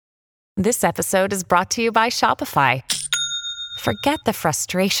This episode is brought to you by Shopify. Forget the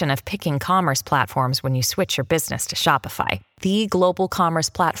frustration of picking commerce platforms when you switch your business to Shopify, the global commerce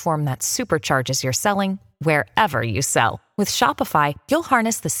platform that supercharges your selling wherever you sell. With Shopify, you'll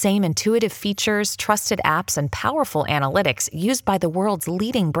harness the same intuitive features, trusted apps, and powerful analytics used by the world's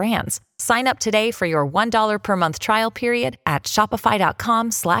leading brands. Sign up today for your $1 per month trial period at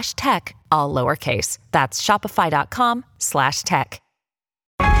shopify.com/tech, all lowercase. That's shopify.com/tech.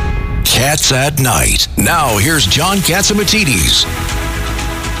 Cats at Night. Now, here's John Catsimatidis.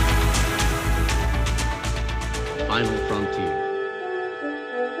 Final Frontier.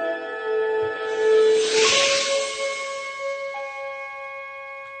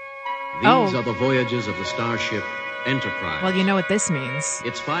 These are the voyages of the starship Enterprise. Well, you know what this means.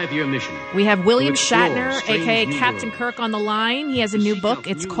 Its 5-year mission. We have William to explore Shatner, strange a.k.a. new Captain worlds. Kirk, on the line. He has a To new seek book. out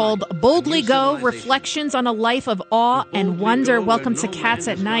It's new called life, Boldly new Go, civilization. Reflections on a Life of Awe and Boldly Wonder. go Welcome where to no Cats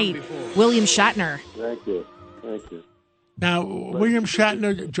man at has Night, gone before. William Shatner. Thank you. Thank you. Now, William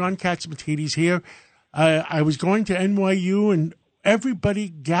Shatner, John Catsimatidis here. I was going to NYU, and everybody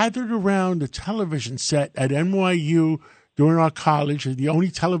gathered around the television set at NYU during our college, the only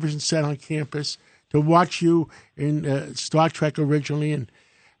television set on campus, to watch you in Star Trek originally,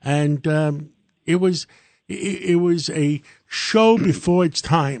 and it was a show before its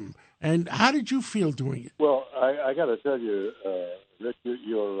time. And how did you feel doing it? Well, I got to tell you, Rick,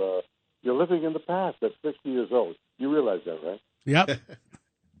 you're living in the past at 60 years old. You realize that, right? Yep.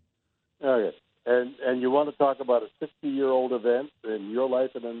 Okay. And you want to talk about a 60-year-old event in your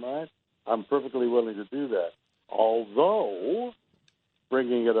life and in mine? I'm perfectly willing to do that. Although,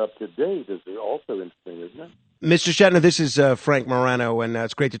 bringing it up to date is also interesting, isn't it? Mr. Shatner, this is Frank Morano, and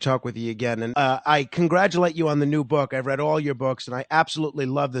it's great to talk with you again. And I congratulate you on the new book. I've read all your books, and I absolutely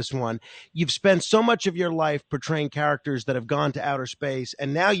love this one. You've spent so much of your life portraying characters that have gone to outer space,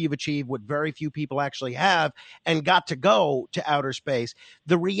 and now you've achieved what very few people actually have and got to go to outer space.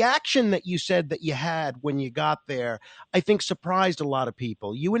 The reaction that you said that you had when you got there, I think surprised a lot of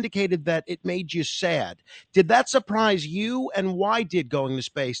people. You indicated that it made you sad. Did that surprise you, and why did going to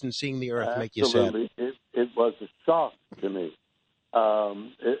space and seeing the Earth make you sad? Absolutely. It was a shock to me. I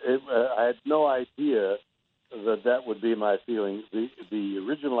had no idea that would be my feeling. The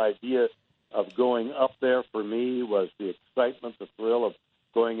original idea of going up there for me was the excitement, the thrill of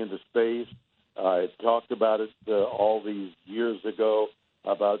going into space. I had talked about it all these years ago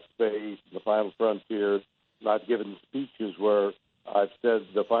about space, the final frontier. And I've given speeches where I've said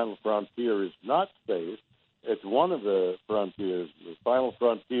the final frontier is not space. It's one of the frontiers. The final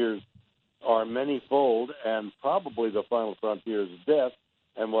frontiers are manyfold, and probably the final frontier is death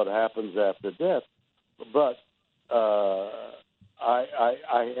and what happens after death. But I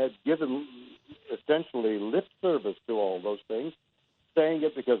had given essentially lip service to all those things, saying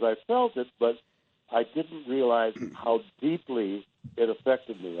it because I felt it, but I didn't realize how deeply it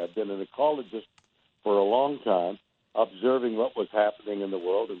affected me. I've been an ecologist for a long time, observing what was happening in the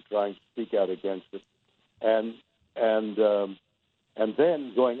world and trying to speak out against it. And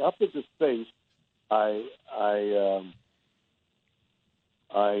then going up into space, I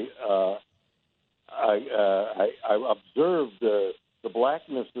observed the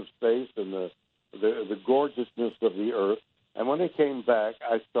blackness of space and the gorgeousness of the Earth. And when they came back,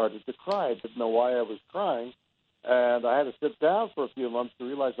 I started to cry. I didn't know why I was crying, and I had to sit down for a few months to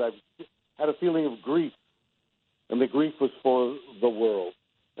realize I had a feeling of grief, and the grief was for the world,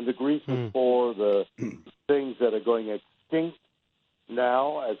 and the grief was for the things that are going extinct.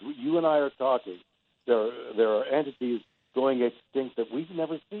 Now, as you and I are talking, there are entities going extinct that we've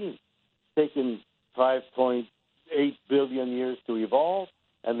never seen. It's taken 5.8 billion years to evolve,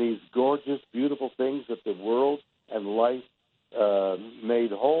 and these gorgeous, beautiful things that the world and life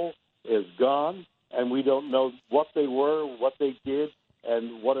made whole is gone, and we don't know what they were, what they did,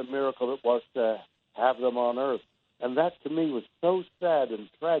 and what a miracle it was to have them on Earth. And that, to me, was so sad and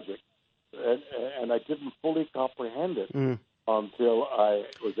tragic, and I didn't fully comprehend it until I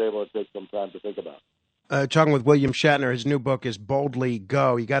was able to take some time to think about it. Talking with William Shatner, his new book is Boldly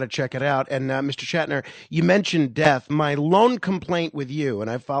Go. You got to check it out. And Mr. Shatner, you mentioned death. My lone complaint with you, and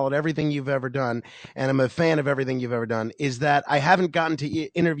I've followed everything you've ever done, and I'm a fan of everything you've ever done, is that I haven't gotten to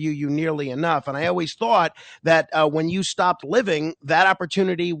interview you nearly enough. And I always thought that when you stopped living, that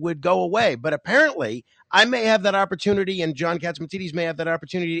opportunity would go away. But apparently, I may have that opportunity, and John Catsimatidis may have that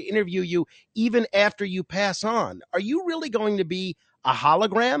opportunity to interview you even after you pass on. Are you really going to be a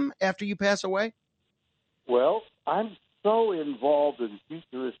hologram after you pass away? Well, I'm so involved in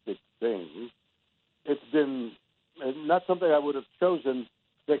futuristic things. It's been not something I would have chosen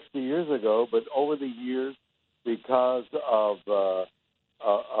 60 years ago, but over the years, because of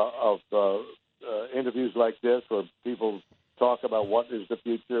interviews like this, where people talk about what is the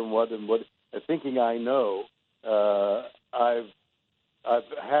future and what, thinking I know. I've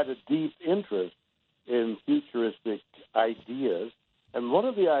had a deep interest in futuristic ideas, and one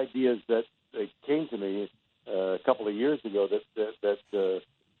of the ideas that came to me a couple of years ago that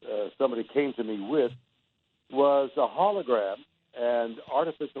somebody came to me with was a hologram and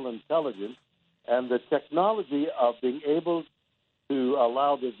artificial intelligence and the technology of being able to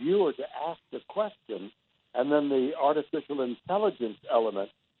allow the viewer to ask the question and then the artificial intelligence element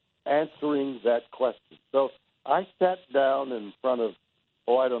answering that question. So I sat down in front of,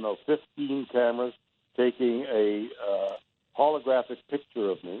 15 cameras taking a holographic picture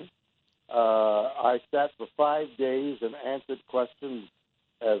of me. I sat for 5 days and answered questions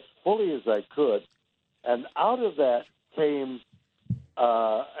as fully as I could. And out of that came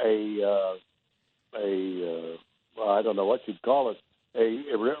I don't know what you'd call it,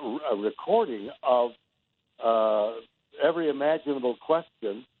 a recording of every imaginable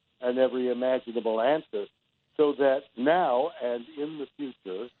question and every imaginable answer, so that now and in the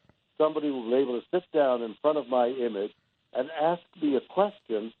future, somebody will be able to sit down in front of my image and ask me a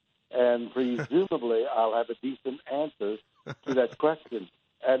question, and presumably I'll have a decent answer to that question.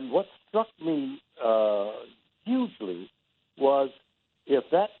 And what struck me hugely was if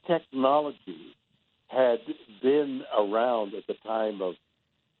that technology had been around at the time of,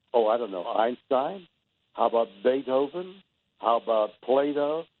 Einstein, how about Beethoven, how about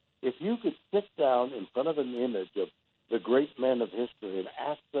Plato? If you could sit down in front of an image of the great men of history and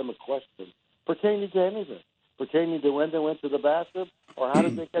ask them a question pertaining to anything, pertaining to when they went to the bathroom or how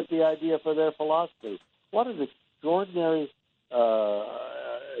did they get the idea for their philosophy, what an extraordinary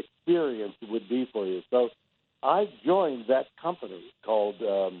experience it would be for you. So I joined that company called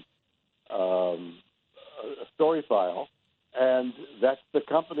Storyfile, and that's the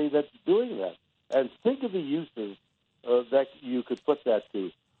company that's doing that. And think of the uses that you could put that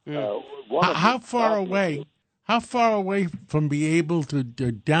to. How far away from being able to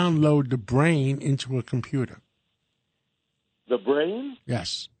download the brain into a computer? The brain?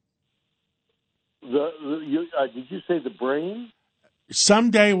 Yes. Did you say the brain?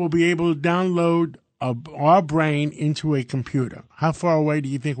 Someday we'll be able to download our brain into a computer. How far away do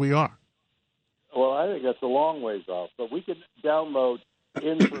you think we are? Well, I think that's a long ways off. But we can download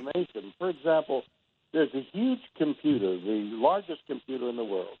information. For example, there's a huge computer, the largest computer in the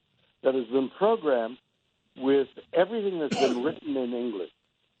world, that has been programmed with everything that's been written in English.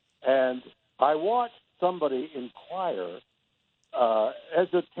 And I watched somebody inquire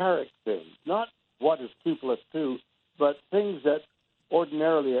esoteric things, not what is 2 plus 2, but things that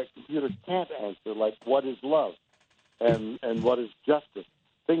ordinarily a computer can't answer, like what is love and what is justice,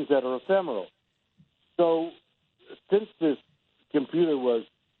 things that are ephemeral. So since this computer was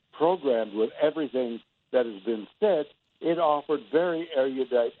programmed with everything that has been said, it offered very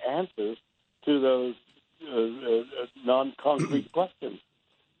erudite answers to those non-concrete questions.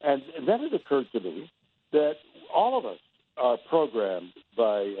 And then it occurred to me that all of us are programmed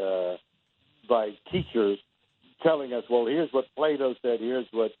by teachers telling us, well, here's what Plato said,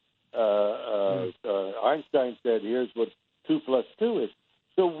 here's what Einstein said, here's what 2 plus 2 is.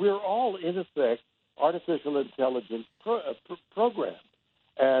 So we're all, in effect, artificial intelligence programmed.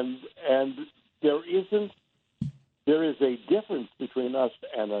 And there is a difference between us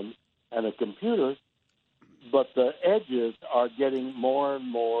and a computer, but the edges are getting more and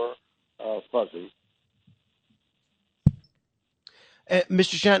more fuzzy.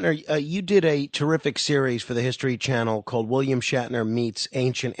 Mr. Shatner, you did a terrific series for the History Channel called William Shatner Meets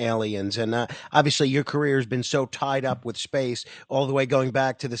Ancient Aliens. And obviously your career has been so tied up with space all the way going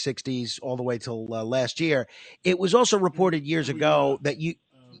back to the 60s, all the way till last year. It was also reported years ago that you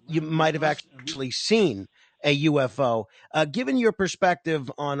might have actually seen a UFO. Given your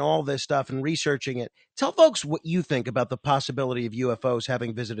perspective on all this stuff and researching it, tell folks what you think about the possibility of UFOs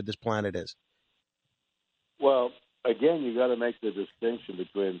having visited this planet is. Well, again, you got to make the distinction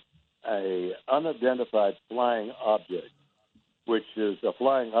between a unidentified flying object, which is a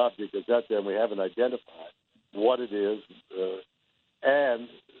flying object that's out there and we haven't identified what it is, and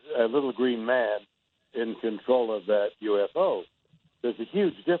a little green man in control of that UFO. There's a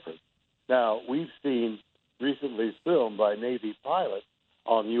huge difference. Now, we've seen recently filmed by Navy pilots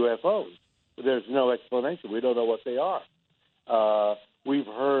on UFOs. But there's no explanation. We don't know what they are. We've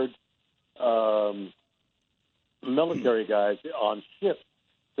heard military guys on ships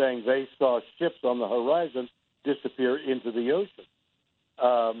saying they saw ships on the horizon disappear into the ocean.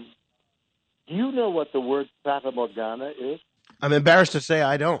 Do you know what the word Fata Morgana is? I'm embarrassed to say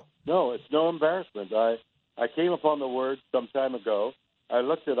I don't. No, it's no embarrassment. I came upon the word some time ago, I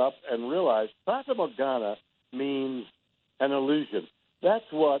looked it up and realized Fata Morgana means an illusion. That's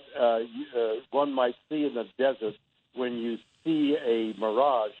what one might see in the desert when you see a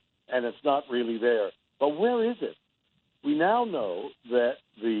mirage and it's not really there. But where is it? We now know that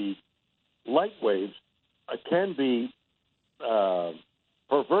the light waves can be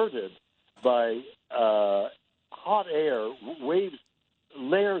perverted by hot air, waves,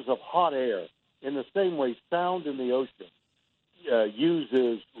 layers of hot air, in the same way sound in the ocean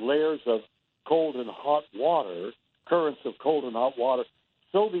uses layers of cold and hot water, currents of cold and hot water,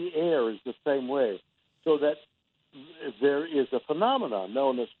 so the air is the same way. So that there is a phenomenon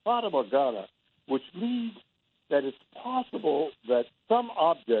known as Fata Morgana, which means that it's possible that some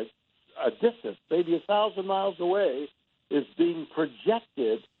object, a distance, maybe 1,000 miles away, is being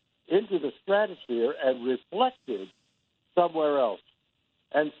projected into the stratosphere and reflected somewhere else.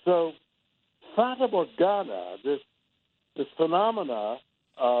 And so Fata Morgana, this phenomena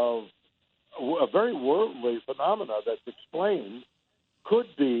of a very worldly phenomena that's explained, could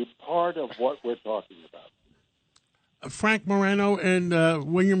be part of what we're talking about. Frank Morano and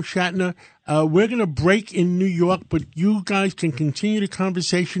William Shatner, we're going to break in New York, but you guys can continue the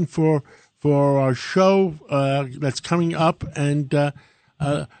conversation for our show that's coming up. And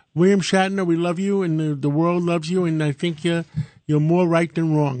William Shatner, we love you, and the world loves you, and I think you're more right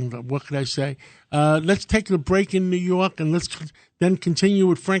than wrong. What could I say? Let's take the break in New York, and let's then continue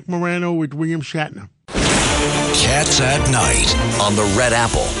with Frank Morano with William Shatner. Cats at Night on the Red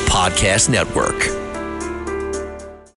Apple Podcast Network.